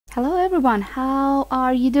Hello everyone, how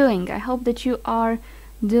are you doing? I hope that you are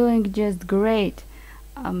doing just great,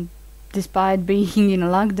 despite being in a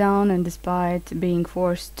lockdown and despite being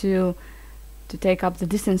forced to take up the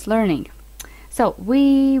distance learning. So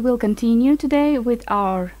we will continue today with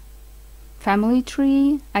our family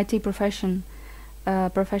tree, IT professions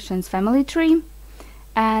family tree,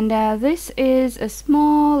 and this is a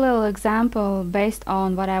small little example based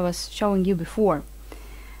on what I was showing you before.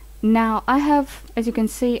 Now as you can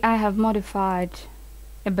see, I have modified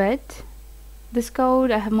a bit this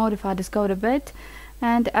code. I have modified this code a bit,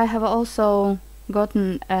 and I have also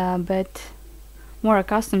gotten a bit more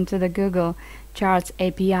accustomed to the Google Charts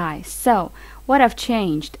API. So what I've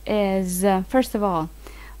changed is, first of all,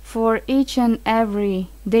 for each and every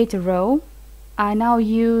data row, I now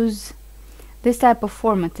use this type of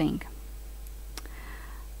formatting.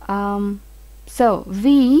 So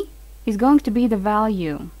V is going to be the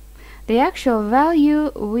value, the actual value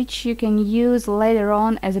which you can use later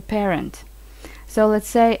on as a parent. So let's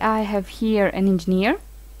say I have here an engineer.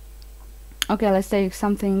 Okay, let's take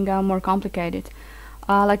something more complicated,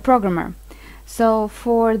 like programmer. So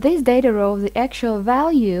for this data row, the actual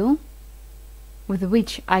value with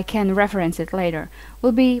which I can reference it later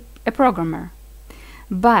will be a programmer.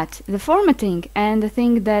 But the formatting and the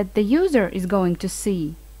thing that the user is going to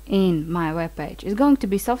see in my web page is going to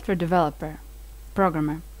be software developer,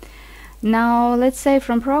 programmer. Now let's say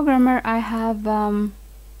from programmer I have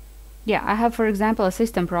for example a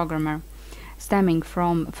system programmer stemming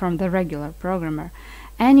from the regular programmer,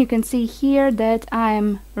 and you can see here that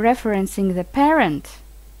I'm referencing the parent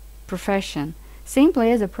profession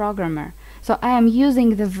simply as a programmer. So I am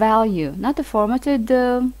using the value, not the formatted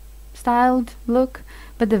styled look,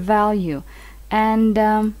 but the value, and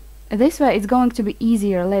this way it's going to be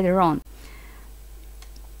easier later on.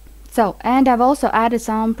 So, and I've also added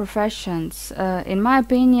some professions. In my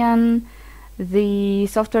opinion, the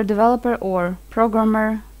software developer or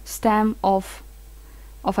programmer stem of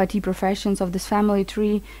IT professions of this family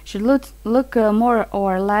tree should look more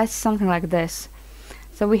or less something like this.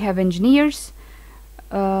 So we have engineers.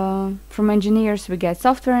 From engineers we get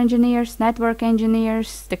software engineers, network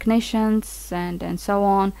engineers, technicians, and so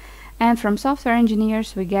on. And from software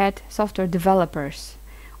engineers we get software developers,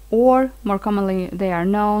 or more commonly they are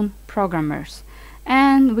known programmers.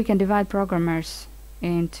 And we can divide programmers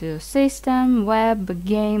into system, web,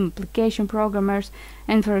 game, application programmers,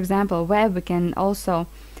 and for example web we can also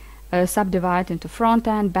subdivide into front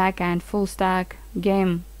end, back end, full stack.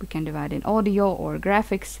 Game we can divide in audio or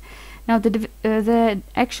graphics. Now the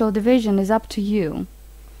actual division is up to you.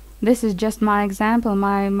 This is just my example,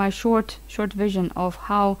 my short vision of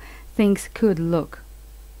how things could look,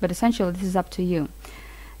 but essentially this is up to you.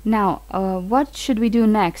 Now what should we do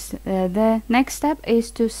next? The next step is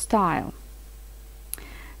to style,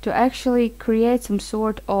 to actually create some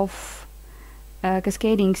sort of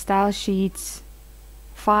cascading style sheets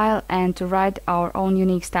file and to write our own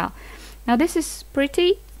unique style. Now this is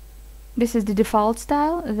the default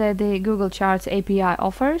style that the Google Charts API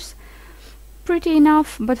offers. Pretty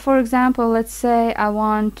enough, but for example, let's say I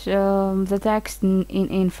want the text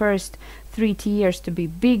in first 3 tiers to be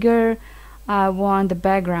bigger. I want the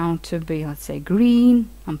background to be, let's say, green.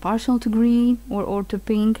 I'm partial to green or to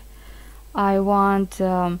pink. I want,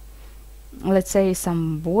 let's say,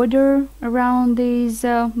 some border around these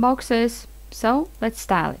boxes. So let's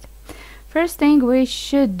style it. First thing we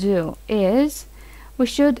should do is we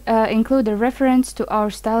should include a reference to our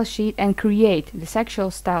style sheet and create this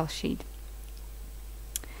actual style sheet.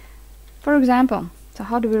 For example, so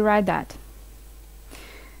how do we write that?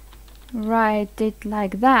 Write it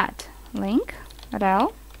like that. Link,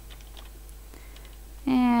 rel,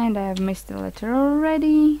 and I've missed the letter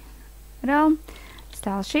already. Rel,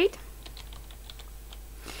 style sheet,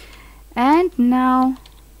 and now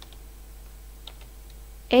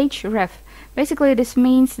href. Basically this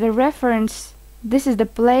means the reference. This is the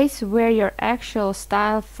place where your actual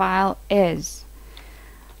style file is.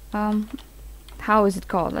 How is it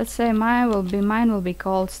called? Let's say mine will be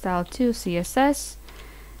called style2 CSS,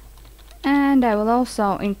 and I will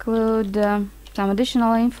also include some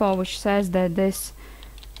additional info which says that this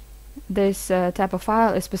type of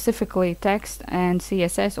file is specifically text and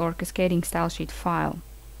CSS or cascading style sheet file.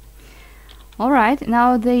 Alright,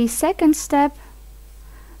 now the second step,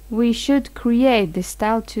 we should create this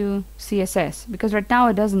style2 CSS, because right now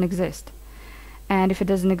it doesn't exist, and if it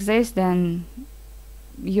doesn't exist then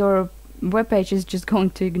your web page is just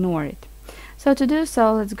going to ignore it. So to do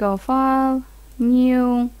so, let's go File,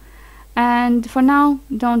 New, and for now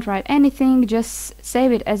don't write anything, just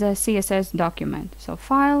save it as a CSS document. So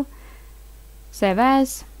File, Save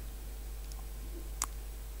As,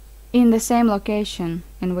 in the same location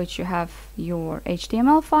in which you have your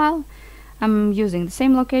HTML file. I'm using the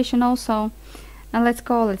same location also, and let's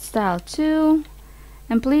call it style2.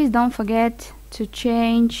 And please don't forget to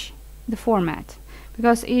change the format,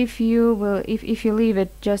 because if you leave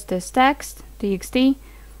it just as text txt,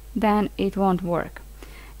 then it won't work.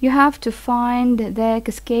 You have to find the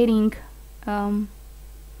cascading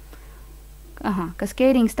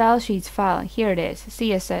style sheets file. Here it is,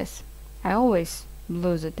 CSS. I always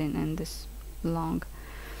lose it in this long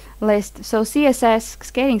list. So CSS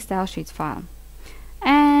cascading style sheets file,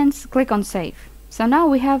 and click on save. So now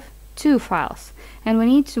we have two files, and we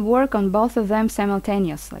need to work on both of them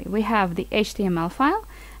simultaneously. We have the HTML file,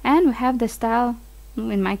 and we have the style,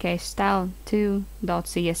 in my case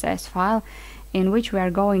style2.css file, in which we are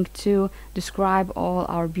going to describe all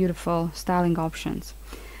our beautiful styling options.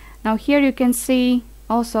 Now here you can see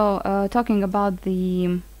also talking about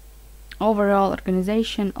the overall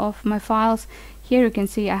organization of my files. Here you can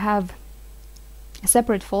see I have a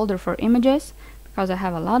separate folder for images because I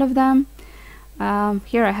have a lot of them.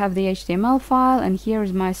 Here I have the HTML file, and here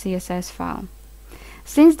is my CSS file.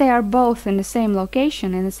 Since they are both in the same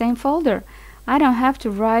location, in the same folder, I don't have to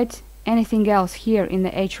write anything else here in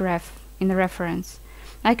the href, in the reference.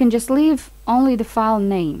 I can just leave only the file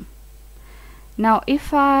name. Now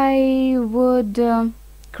if I would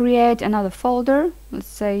create another folder, let's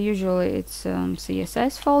say usually it's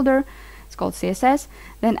CSS folder, it's called CSS,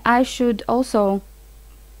 then I should also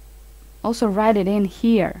write it in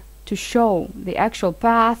here to show the actual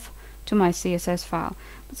path to my CSS file.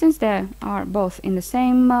 But since they are both in the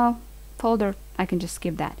same folder, I can just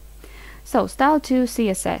skip that. So style2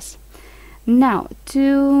 CSS. Now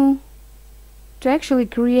to actually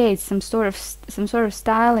create some sort of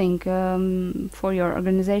styling for your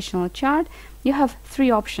organizational chart, you have three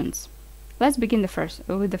options. Let's begin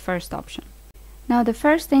with the first option. Now the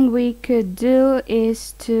first thing we could do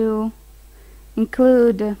is to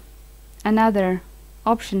include another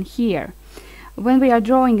option here. When we are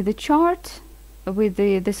drawing the chart with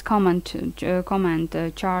this command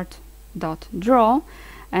chart.draw,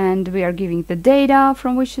 and we are giving the data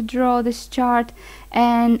from which to draw this chart,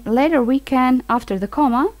 and later we can, after the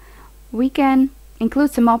comma, we can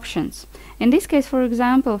include some options. In this case, for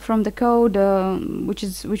example, from the code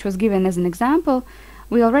which was given as an example,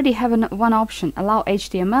 we already have one option, allow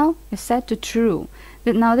HTML is set to true.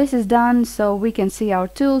 Now this is done so we can see our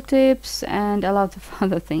tooltips and a lot of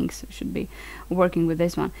other things. We should be working with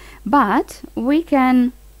this one. But we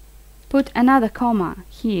can put another comma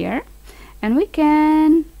here, and we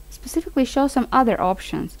can specifically show some other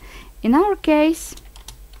options. In our case,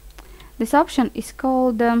 this option is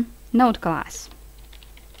called node class.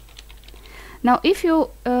 Now if you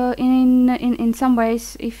in some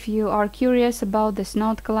ways, if you are curious about this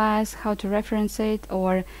node class, how to reference it,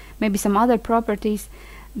 or maybe some other properties,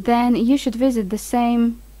 then you should visit the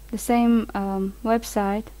same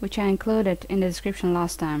website which I included in the description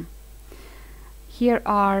last time. Here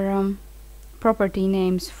are property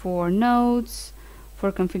names for nodes,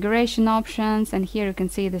 for configuration options, and here you can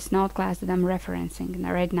see this node class that I'm referencing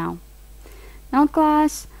right now. Node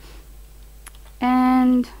class,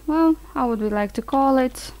 and well, how would we like to call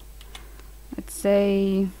it? Let's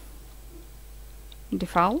say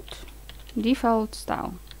default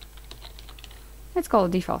style. Let's call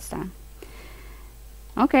it default style.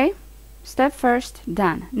 Okay, step first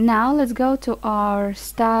done. Now let's go to our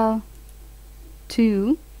style2.css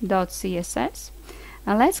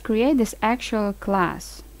and let's create this actual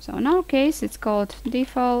class. So in our case it's called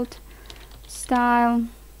default style.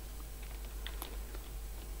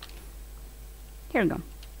 Here we go.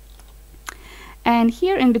 And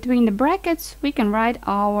here in between the brackets we can write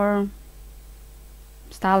our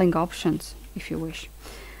styling options if you wish.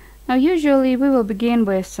 Now usually we will begin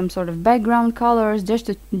with some sort of background colors just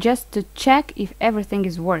to check if everything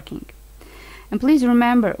is working. And please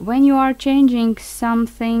remember, when you are changing some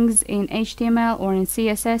things in HTML or in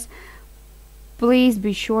CSS, please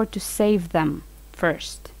be sure to save them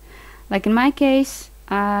first. Like in my case,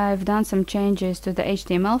 I've done some changes to the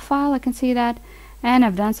HTML file, I can see that, and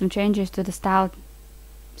I've done some changes to the style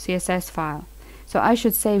CSS file. So I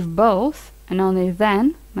should save both, and only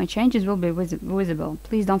then my changes will be visible.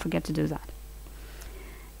 Please don't forget to do that.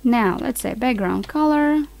 Now let's say background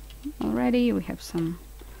color. Already we have some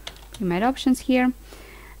pre-made options here,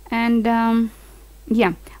 and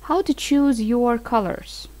yeah, how to choose your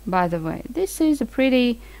colors. By the way, this is a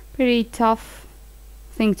pretty tough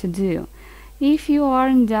thing to do. If you are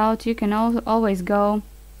in doubt, you can always go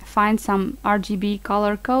find some RGB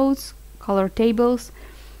color codes, color tables.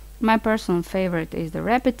 My personal favorite is the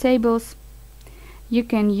rapid tables. You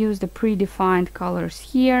can use the predefined colors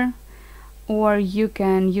here, or you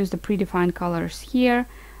can use the predefined colors here.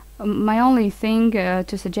 My only thing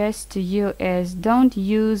to suggest to you is don't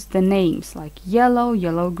use the names like yellow,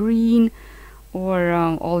 yellow green, or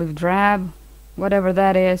olive drab, whatever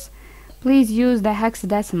that is. Please use the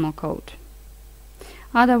hexadecimal code.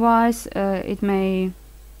 Otherwise, it may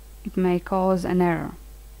cause an error.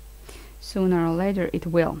 Sooner or later, it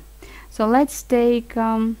will. So let's take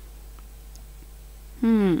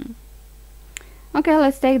okay,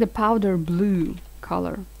 let's take the powder blue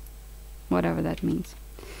color, whatever that means.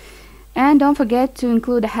 And don't forget to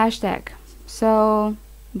include a hashtag. So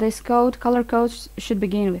this code, color code, should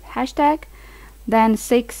begin with hashtag, then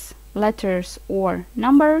 6 letters or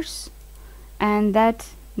numbers, and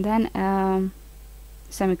then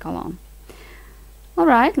semicolon.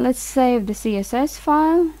 Alright, let's save the CSS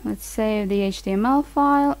file, let's save the HTML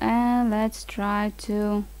file, and let's try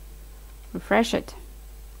to refresh it.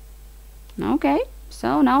 Okay,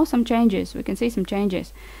 so now some changes. We can see some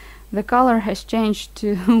changes. The color has changed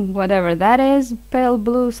to whatever that is, pale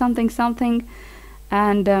blue something something,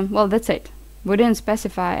 and well, that's it. We didn't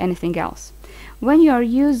specify anything else. When you are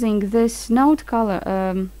using this node color,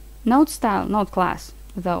 node style, node class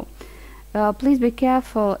though, please be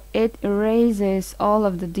careful, it erases all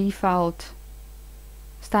of the default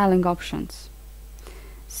styling options.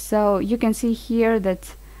 So you can see here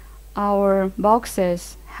that our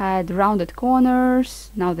boxes had rounded corners,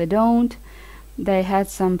 now they don't. They had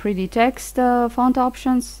some pretty text font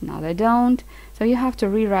options, now they don't. So you have to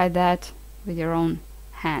rewrite that with your own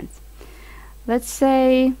hands. Let's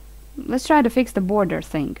try to fix the border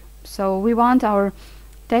thing. So we want our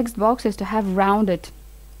text boxes to have rounded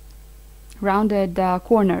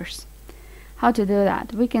corners. How to do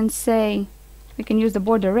that? We can use the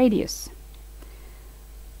border radius.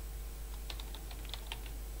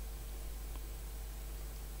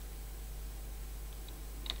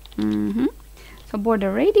 So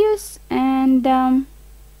border radius, and okay,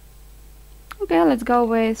 let's go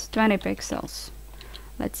with 20 pixels.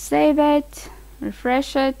 Let's save it,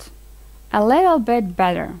 refresh it. A little bit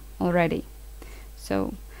better already.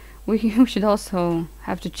 So we should also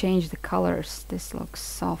have to change the colors. This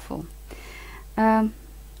looks awful. Now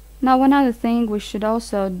one other thing we should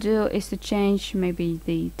also do is to change maybe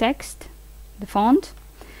the text, the font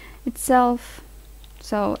itself.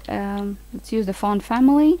 So let's use the font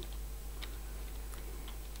family.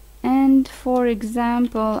 And for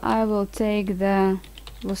example, I will take the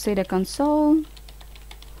Lucida console.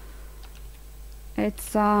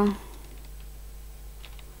 It's a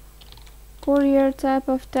Courier type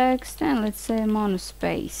of text, and let's say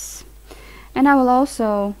monospace. And I will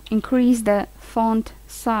also increase the font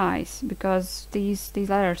size because these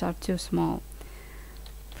letters are too small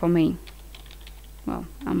for me. Well,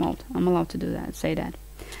 I'm allowed to do that, say that.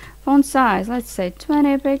 Font size, let's say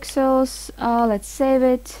 20 pixels. Let's save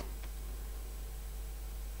it.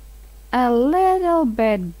 A little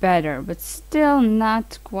bit better, but still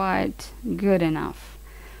not quite good enough.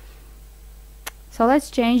 So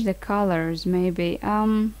let's change the colors maybe.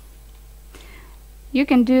 You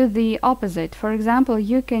can do the opposite. For example,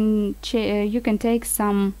 you can take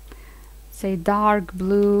some, say, dark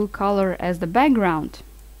blue color as the background.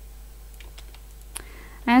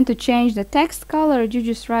 And to change the text color, you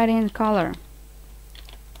just write in color.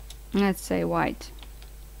 Let's say white.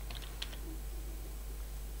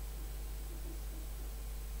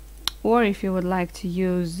 Or if you would like to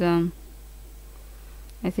use, I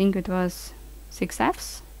think it was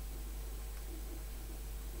 6Fs.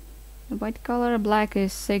 The white color, black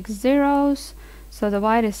is 6 zeros, so the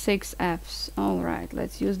white is 6Fs. Alright,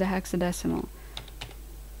 let's use the hexadecimal.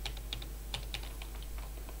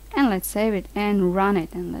 And let's save it and run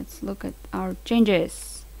it, and let's look at our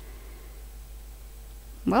changes.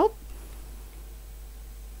 Well,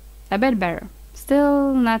 a bit better.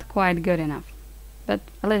 Still not quite good enough, but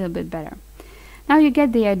a little bit better. Now you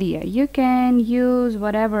get the idea. You can use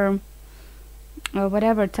whatever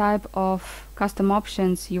type of custom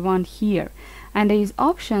options you want here, and these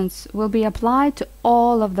options will be applied to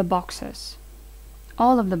all of the boxes.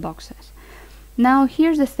 Now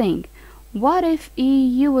here's the thing. What if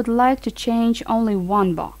you would like to change only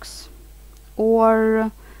one box,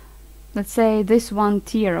 or let's say this one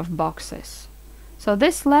tier of boxes? So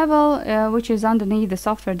this level, which is underneath the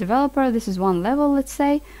software developer, this is one level, let's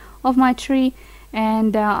say, of my tree,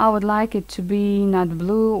 and I would like it to be not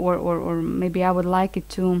blue, or maybe I would like it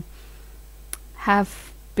to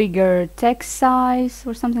have bigger text size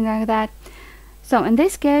or something like that. So in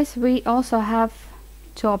this case, we also have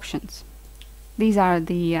two options. These are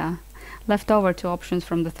the leftover two options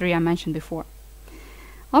from the three I mentioned before.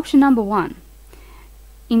 Option number one.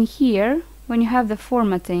 In here, when you have the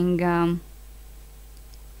formatting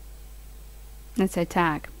let's say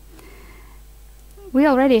tag, we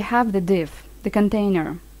already have the div, the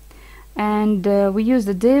container, and we use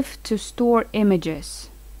the div to store images.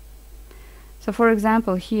 So for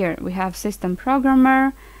example, here we have system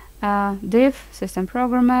programmer, div system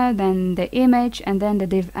programmer, then the image, and then the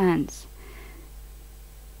div ends.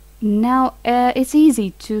 Now it's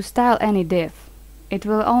easy to style any div. It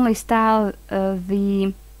will only style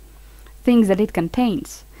the things that it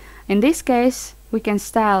contains. In this case, we can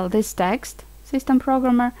style this text, system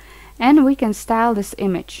programmer, and we can style this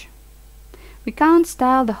image. We can't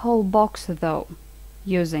style the whole box though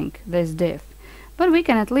using this div, but we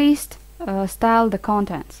can at least style the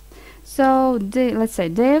contents. So let's say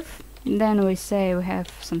div, then we say we have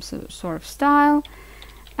some sort of style,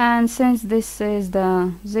 and since this is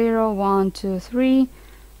the 0, 1, 2, 3,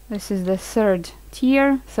 this is the third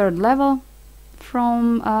tier, third level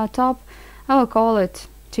from top, I will call it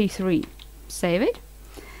T3. Save it,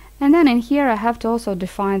 and then in here I have to also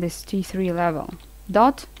define this T3 level.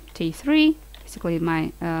 Dot T3, basically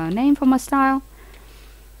my name for my style,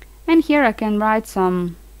 and here I can write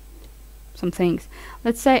some things.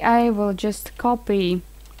 Let's say I will just copy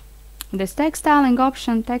this text styling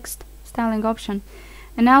option,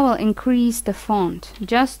 and I will increase the font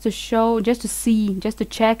just to show, just to see, just to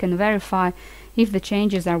check and verify if the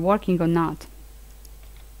changes are working or not.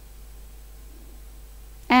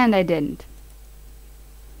 And I didn't.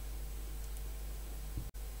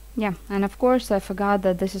 Yeah, and of course I forgot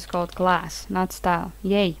that this is called class, not style.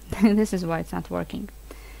 Yay! This is why it's not working.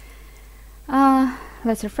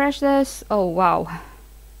 Let's refresh this. Oh wow,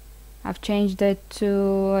 I've changed it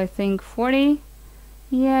to I think 40.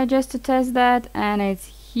 Yeah, just to test that, and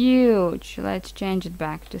it's huge. Let's change it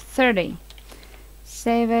back to 30.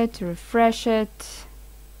 Save it, refresh it.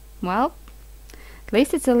 Well, at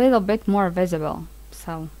least it's a little bit more visible,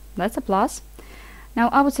 so that's a plus. Now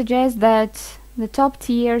I would suggest that the top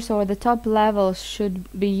tiers or the top levels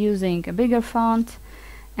should be using a bigger font,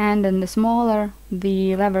 and then the smaller,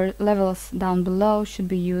 the levels down below should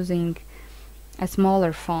be using a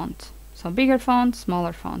smaller font. So bigger font,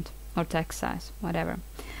 smaller font, or text size, whatever.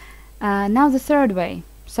 Now the third way.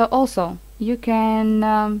 So also you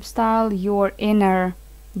can style your inner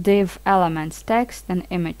div elements, text and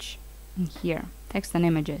image, in here, text and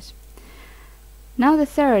images. Now the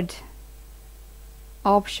third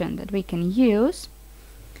option that we can use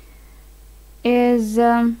is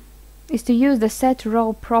to use the set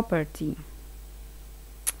row property.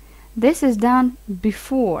 This is done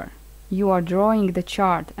before you are drawing the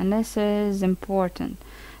chart, and this is important.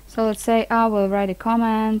 So let's say I will write a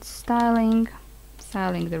comment, styling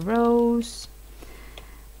the rows,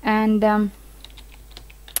 and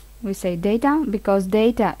we say data, because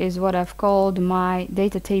data is what I've called my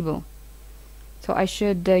data table. So I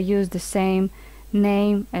should use the same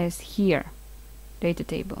name as here, data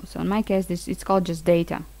table. So in my case it's called just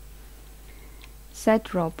data.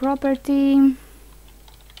 Set row property,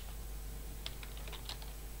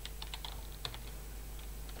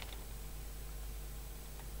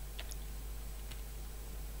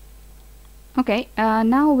 okay,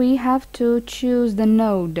 now we have to choose the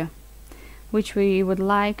node which we would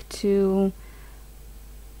like to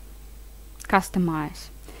customize.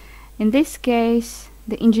 In this case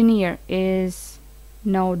the engineer is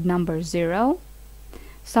node number 0,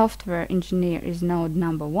 software engineer is node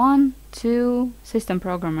number 1, 2, system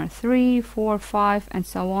programmer 3, 4, 5, and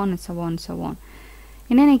so on and so on and so on.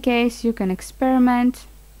 In any case you can experiment.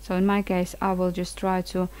 So in my case I will just try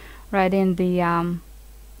to write in the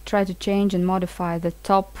try to change and modify the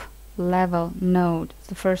top level node,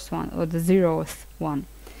 the first one, or the 0th one.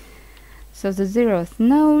 So the 0th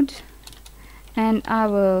node, and I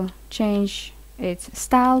will change its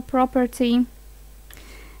style property,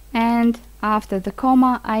 and after the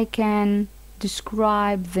comma I can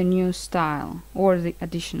describe the new style or the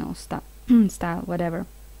additional style, whatever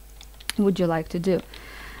would you like to do.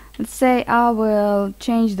 Let's say I will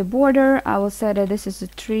change the border. I will say that this is a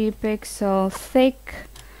 3 pixel thick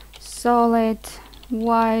solid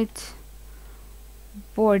white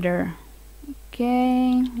border.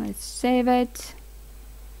 Okay, let's save it.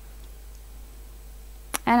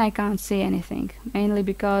 And I can't see anything, mainly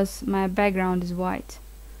because my background is white.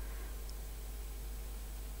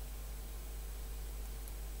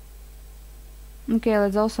 Okay,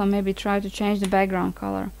 let's also maybe try to change the background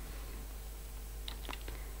color.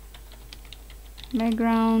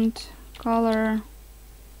 Background color,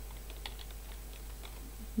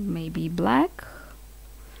 maybe black.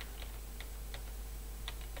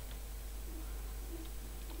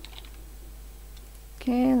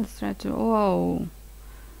 Okay, let's try to, whoa,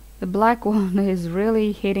 the black one is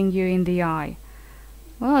really hitting you in the eye.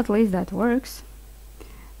 Well, at least that works.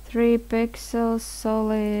 3 pixels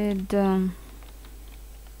solid. Let's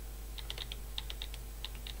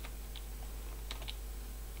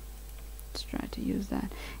try to use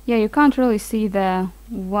that. Yeah, you can't really see the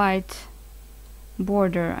white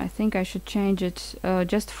border. I think I should change it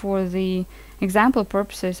just for the example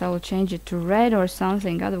purposes. I will change it to red or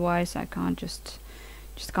something, otherwise I can't just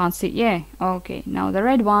can't see. Yeah, okay, now the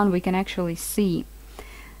red one we can actually see.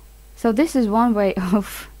 So this is one way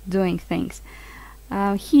of doing things.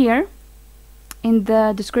 Here in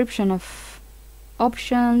the description of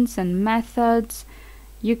options and methods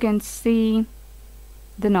you can see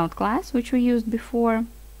the node class which we used before,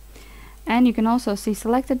 and you can also see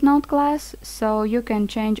selected node class. So you can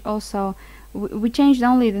change also, we changed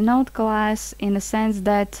only the node class in the sense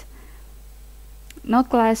that node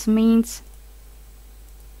class means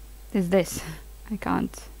is this. I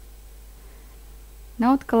can't.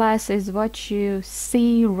 Node class is what you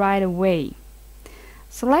see right away.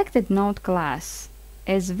 Selected node class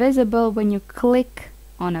is visible when you click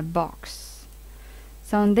on a box.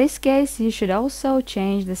 So in this case you should also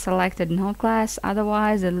change the selected node class,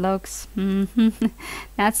 otherwise it looks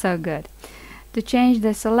not so good. To change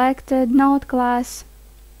the selected node class,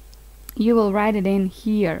 you will write it in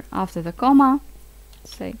here after the comma.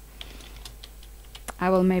 Say, I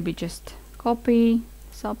will maybe just copy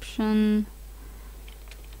this option,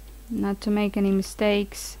 not to make any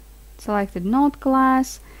mistakes. Selected node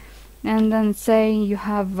class, and then say you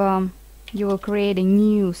have you will create a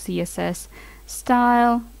new CSS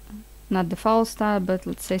style, not default style, but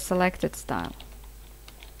let's say selected style.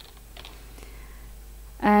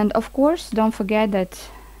 And of course don't forget that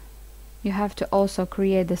you have to also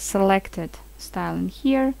create the selected style in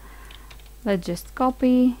here. Let's just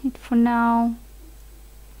copy it for now,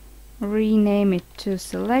 rename it to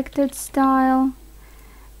selected style,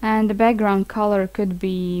 and the background color could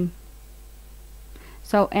be,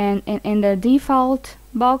 so in the default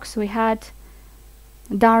box we had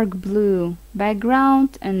dark blue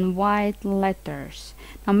background and white letters.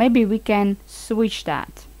 Now maybe we can switch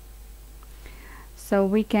that. So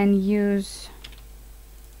we can use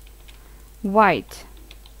white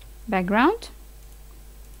background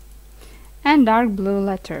and dark blue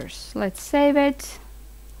letters. Let's save it.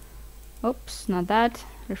 Oops, not that.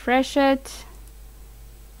 Refresh it.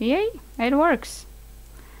 Yay, it works.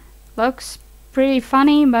 Looks pretty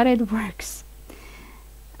funny, but it works.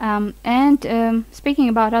 Speaking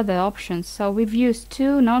about other options, so we've used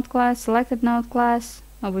 2 node class, selected node class,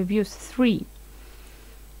 or we've used 3,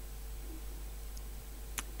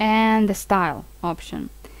 and the style option.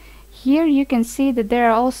 Here you can see that there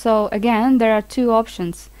are also, again, there are 2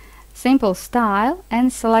 options, simple style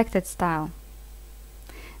and selected style.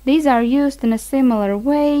 These are used in a similar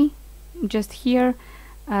way, just here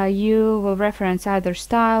you will reference either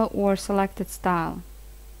style or selected style.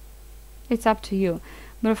 It's up to you.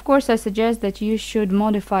 But of course I suggest that you should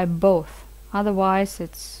modify both, otherwise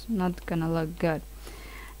it's not gonna look good.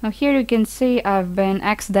 Now here you can see I've been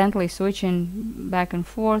accidentally switching back and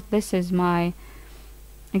forth. This is my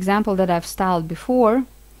example that I've styled before.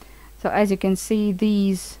 So as you can see,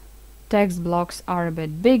 these text blocks are a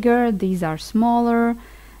bit bigger, these are smaller,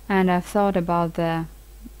 and I've thought about the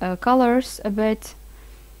colors a bit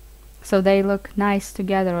so they look nice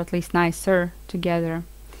together, or at least nicer together.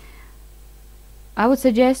 I would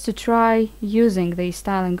suggest to try using these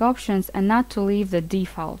styling options and not to leave the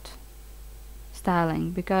default styling,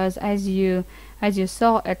 because as you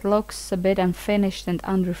saw, it looks a bit unfinished and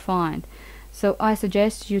unrefined. So I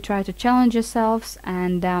suggest you try to challenge yourselves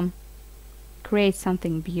and create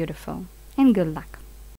something beautiful. And good luck.